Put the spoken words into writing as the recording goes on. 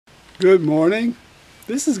Good morning.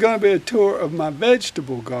 This is going to be a tour of my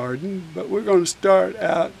vegetable garden, but we're going to start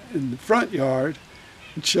out in the front yard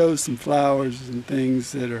and show some flowers and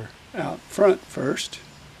things that are out front first.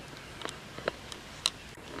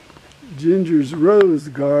 Ginger's rose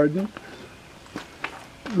garden,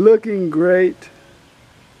 looking great.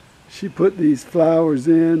 She put these flowers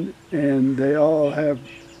in and they all have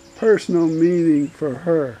personal meaning for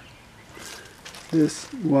her.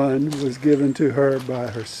 This one was given to her by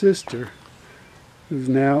her sister, who's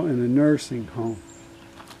now in a nursing home.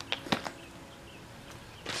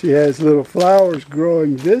 She has little flowers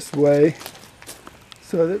growing this way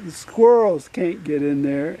so that the squirrels can't get in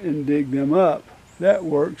there and dig them up. That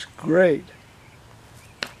works great.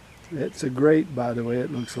 It's a grate, by the way,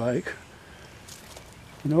 it looks like.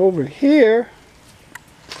 And over here,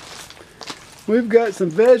 we've got some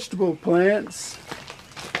vegetable plants.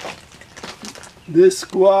 This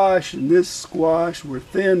squash and this squash were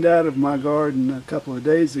thinned out of my garden a couple of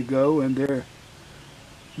days ago, and they're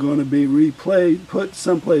going to be put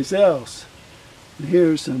someplace else. And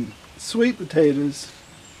here's some sweet potatoes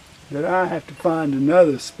that I have to find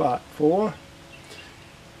another spot for.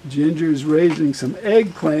 Ginger's raising some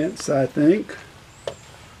eggplants, I think.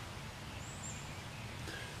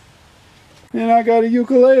 And I got a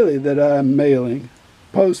ukulele that I'm mailing.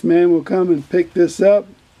 Postman will come and pick this up.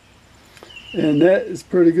 And that is a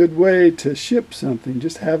pretty good way to ship something.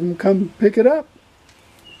 Just have them come pick it up.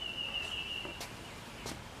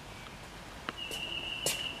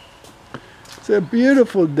 It's a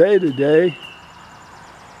beautiful day today.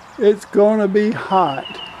 It's going to be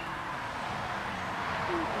hot.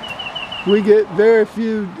 We get very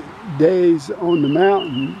few days on the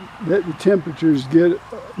mountain that the temperatures get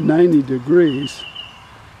 90 degrees.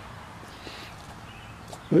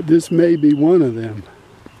 But this may be one of them.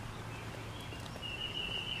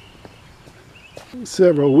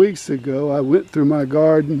 Several weeks ago, I went through my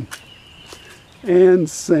garden and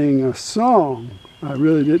sang a song. I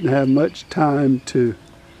really didn't have much time to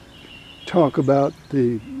talk about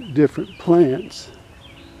the different plants,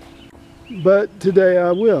 but today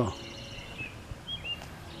I will.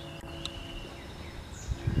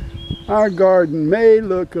 Our garden may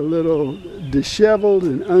look a little disheveled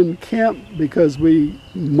and unkempt because we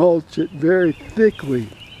mulch it very thickly,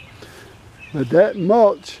 but that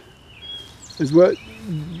mulch is what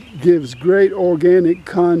gives great organic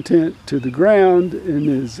content to the ground and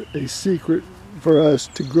is a secret for us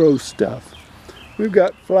to grow stuff. We've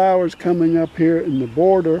got flowers coming up here in the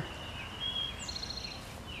border.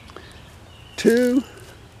 2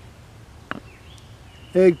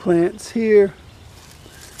 eggplants here.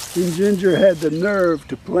 And Ginger had the nerve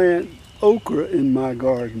to plant okra in my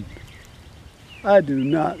garden. I do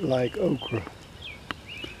not like okra.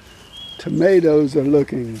 Tomatoes are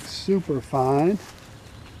looking super fine.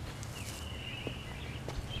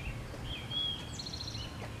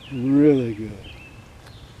 Really good.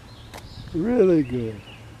 Really good.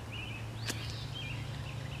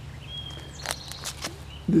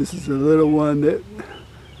 This is a little one that,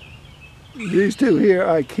 these 2 here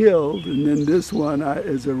I killed, and then this one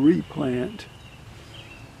is a replant.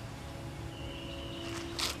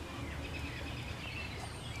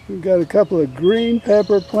 We've got a couple of green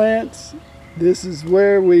pepper plants. This is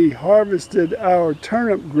where we harvested our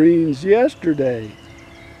turnip greens yesterday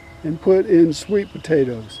and put in sweet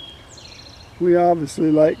potatoes. We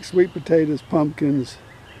obviously like sweet potatoes, pumpkins,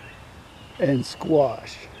 and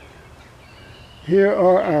squash. Here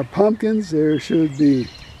are our pumpkins. There should be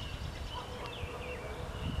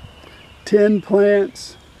 10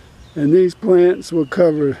 plants, and these plants will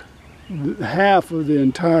cover half of the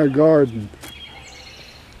entire garden.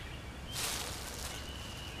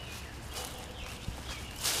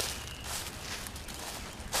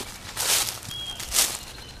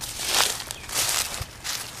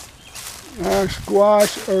 Our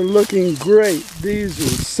squash are looking great. These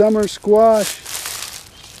are summer squash.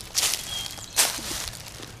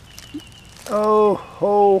 Oh,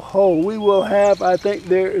 ho, ho. We will have, I think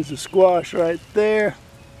there is a squash right there.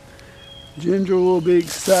 Ginger will be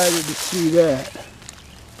excited to see that.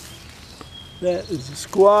 That is a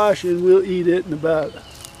squash, and we'll eat it in about,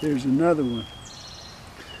 there's another one.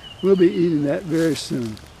 We'll be eating that very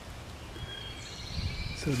soon.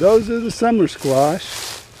 So those are the summer squash.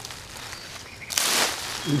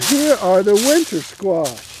 And here are the winter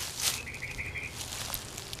squash.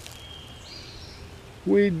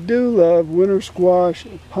 We do love winter squash,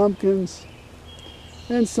 pumpkins,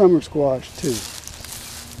 and summer squash too.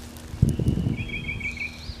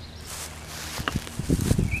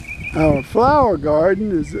 Our flower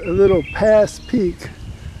garden is a little past peak.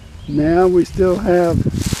 Now we still have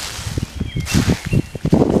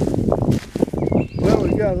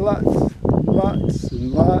got lots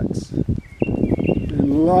and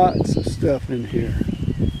lots of stuff in here.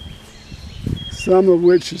 Some of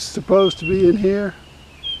which is supposed to be in here,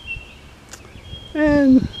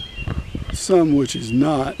 and some which is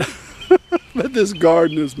not. But this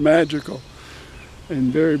garden is magical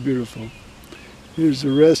and very beautiful. Here's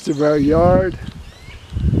the rest of our yard.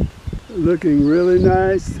 Looking really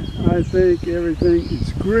nice. I think everything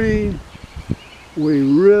is green. We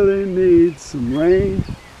really need some rain.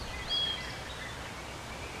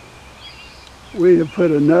 We have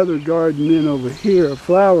put another garden in over here, a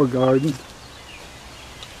flower garden.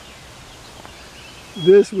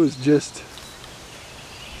 This was just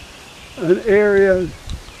an area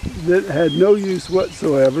that had no use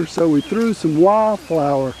whatsoever, so we threw some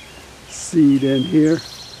wildflower seed in here.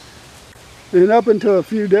 And up until a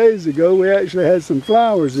few days ago, we actually had some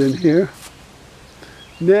flowers in here.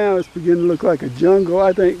 Now it's beginning to look like a jungle.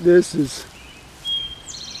 I think this is,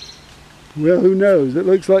 well, who knows? It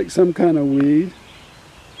looks like some kind of weed.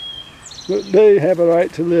 But they have a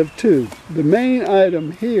right to live too. The main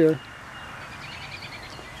item here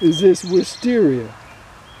is this wisteria.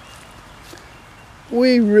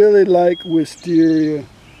 We really like wisteria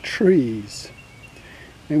trees.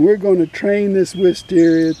 And we're going to train this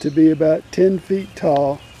wisteria to be about 10 feet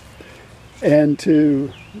tall and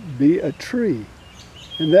to be a tree.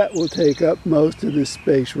 And that will take up most of this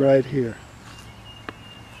space right here.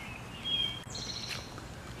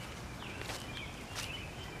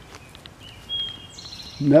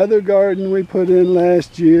 Another garden we put in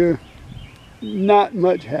last year. Not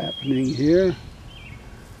much happening here.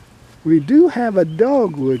 We do have a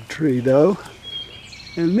dogwood tree though.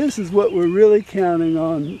 And this is what we're really counting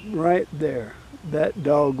on right there, that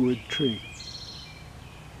dogwood tree.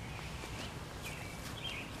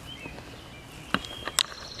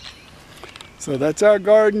 So that's our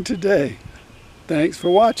garden today. Thanks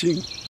for watching.